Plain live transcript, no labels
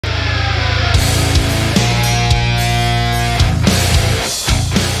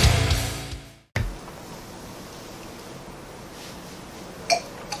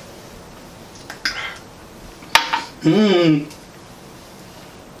Mmm.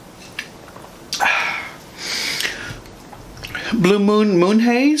 Blue Moon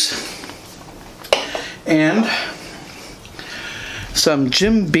Haze. And some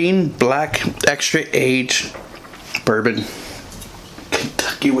Jim Beam Black Extra Age Bourbon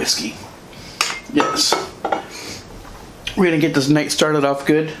Kentucky whiskey. Yes. We're gonna get this night started off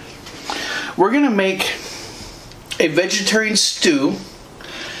good. We're gonna make a vegetarian stew.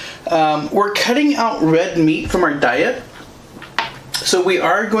 We're cutting out red meat from our diet, so we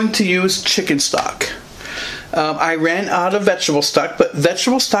are going to use chicken stock. I ran out of vegetable stock, but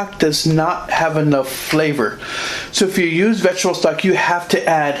vegetable stock does not have enough flavor. So if you use vegetable stock, you have to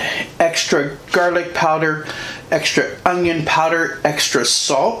add extra garlic powder, extra onion powder, extra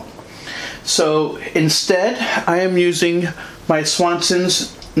salt. So instead, I am using my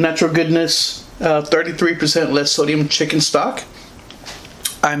Swanson's Natural Goodness 33% less sodium chicken stock.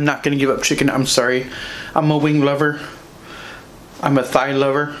 I'm not going to give up chicken. I'm sorry. I'm a wing lover. I'm a thigh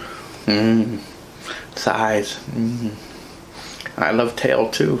lover. Thighs. I love tail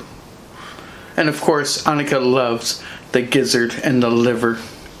too. And of course, Annika loves the gizzard and the liver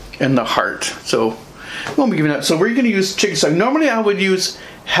and the heart. So we won't be giving up. So we're going to use chicken stock. Normally I would use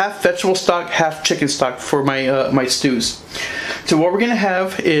half vegetable stock, half chicken stock for my my stews. So what we're going to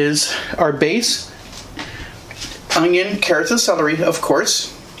have is our base: onion, carrots, and celery, of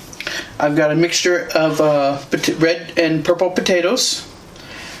course. I've got a mixture of red and purple potatoes.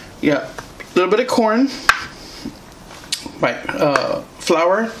 Yeah, a little bit of corn, right?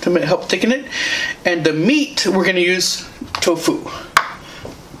 Flour to help thicken it, and the meat we're going to use tofu.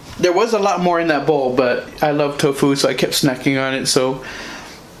 There was a lot more in that bowl, but I love tofu, so I kept snacking on it. So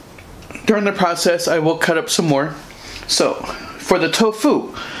during the process, I will cut up some more. So for the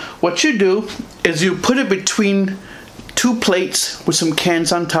tofu, what you do is you put it between two plates with some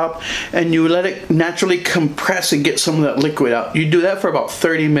cans on top, and you let it naturally compress and get some of that liquid out. You do that for about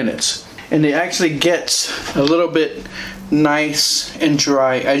 30 minutes, and it actually gets a little bit nice and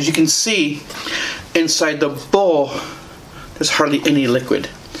dry. As you can see, inside the bowl, there's hardly any liquid.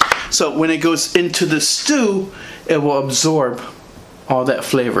 So when it goes into the stew, it will absorb all that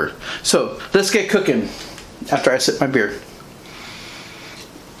flavor. So let's get cooking after I sip my beer.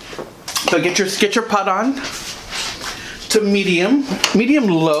 So get your pot on to medium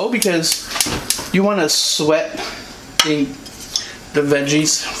low, because you want to sweat the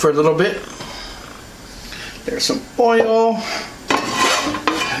veggies for a little bit. There's some oil.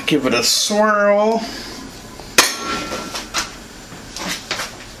 Give it a swirl.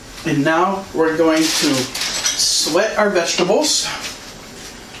 And now we're going to sweat our vegetables.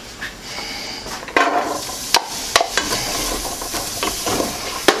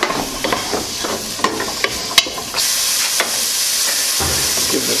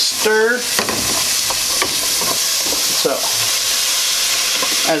 Give it a stir. So,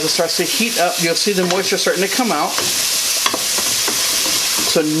 as it starts to heat up, you'll see the moisture starting to come out.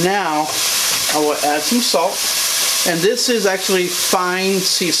 So now I will add some salt. And this is actually fine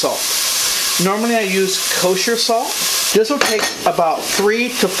sea salt. Normally I use kosher salt. This will take about 3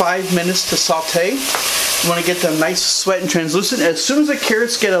 to 5 minutes to saute. You want to get them nice, sweat, and translucent. As soon as the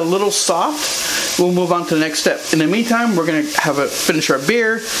carrots get a little soft, we'll move on to the next step. In the meantime, we're going to finish our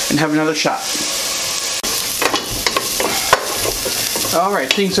beer and have another shot.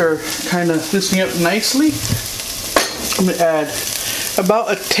 Alright, things are kind of loosening up nicely. I'm going to add about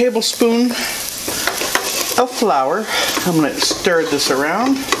a tablespoon of flour. I'm going to stir this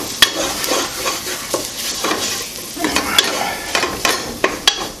around.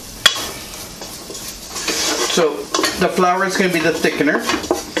 So the flour is going to be the thickener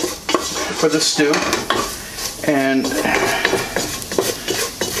for the stew, and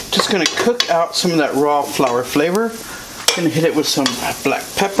just going to cook out some of that raw flour flavor. Going to hit it with some black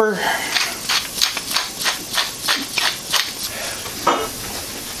pepper.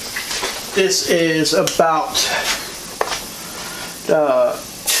 This is about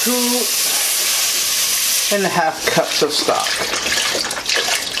 2.5 cups of stock.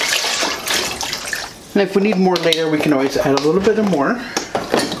 And if we need more later, we can always add a little bit more.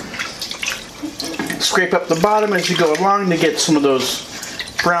 Scrape up the bottom as you go along to get some of those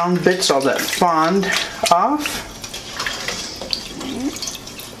brown bits, all that fond off.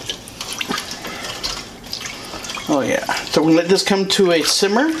 Oh yeah, so we're going to let this come to a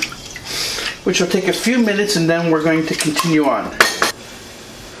simmer, which will take a few minutes, and then we're going to continue on.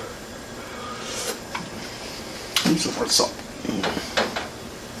 And some more salt.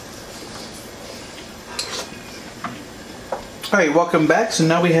 Alright, welcome back. So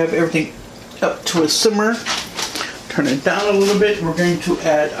now we have everything up to a simmer. Turn it down a little bit. We're going to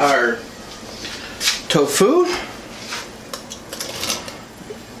add our tofu.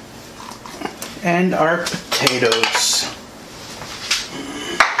 and our potatoes.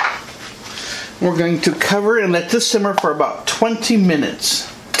 We're going to cover and let this simmer for about 20 minutes.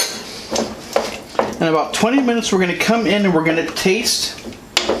 In about 20 minutes, we're going to come in and we're going to taste,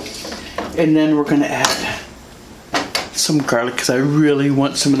 and then we're going to add some garlic because I really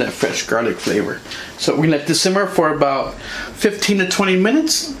want some of that fresh garlic flavor. So we're going to let this simmer for about 15 to 20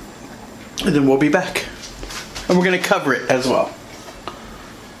 minutes, and then we'll be back. And we're going to cover it as well.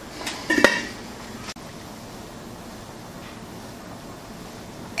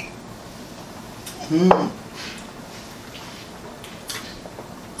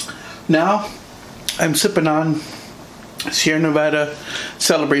 Now I'm sipping on Sierra Nevada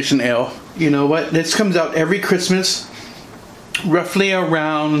Celebration Ale. You know what? This comes out every Christmas, roughly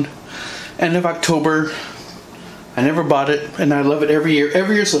around end of October. I never bought it, and I love it every year.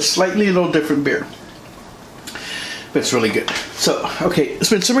 Every year it's a slightly little different beer, but it's really good. So, okay, it's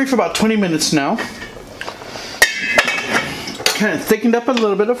been simmering for about 20 minutes now. Kind of thickened up a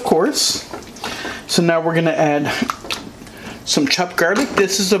little bit, of course. So now we're gonna add some chopped garlic.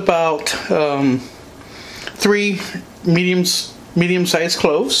 This is about 3 medium-sized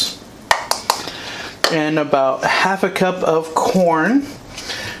cloves, and about half a cup of corn.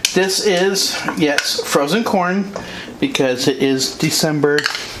 This is, yes, frozen corn, because it is December,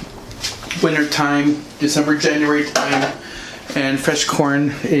 winter time, December, January time, and fresh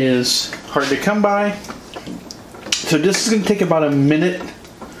corn is hard to come by. So this is going to take about a minute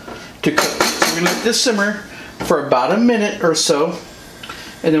to cook. So we're going to let this simmer for about a minute or so,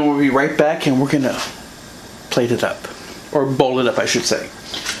 and then we'll be right back and we're going to plate it up, or bowl it up, I should say.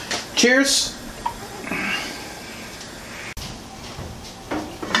 Cheers!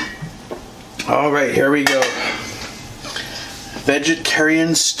 All right, here we go.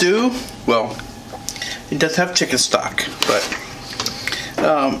 Vegetarian stew. Well, it does have chicken stock, but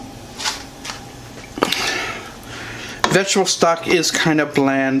vegetable stock is kind of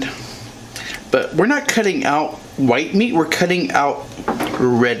bland. But we're not cutting out white meat, we're cutting out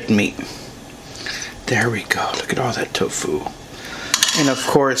red meat. There we go. Look at all that tofu. And of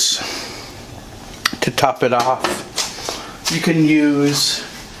course, to top it off, you can use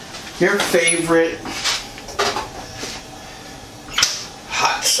your favorite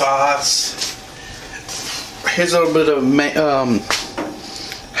hot sauce. Here's a little bit of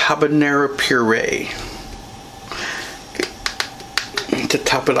habanero puree to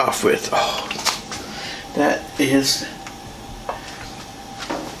top it off with. Oh, that is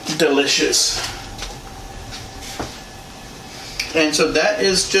delicious. And so that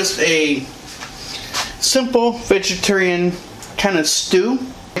is just a simple vegetarian kind of stew.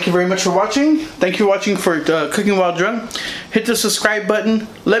 Thank you very much for watching. Thank you for watching for Cooking While Drunk. Hit the subscribe button.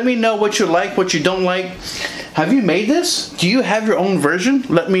 Let me know what you like, what you don't like. Have you made this? Do you have your own version?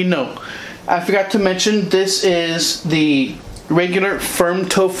 Let me know. I forgot to mention, this is the regular firm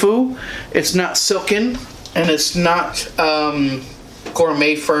tofu. It's not silken, and it's not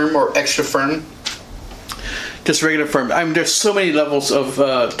gourmet firm or extra firm. Just regular firm. There's so many levels of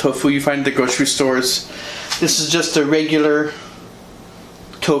tofu you find at the grocery stores. This is just a regular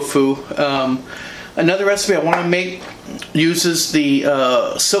tofu. Another recipe I want to make uses the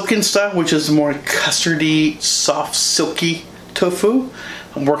silken style, which is more custardy, soft, silky tofu.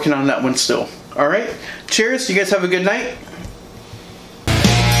 I'm working on that one still. Alright, cheers. You guys have a good night.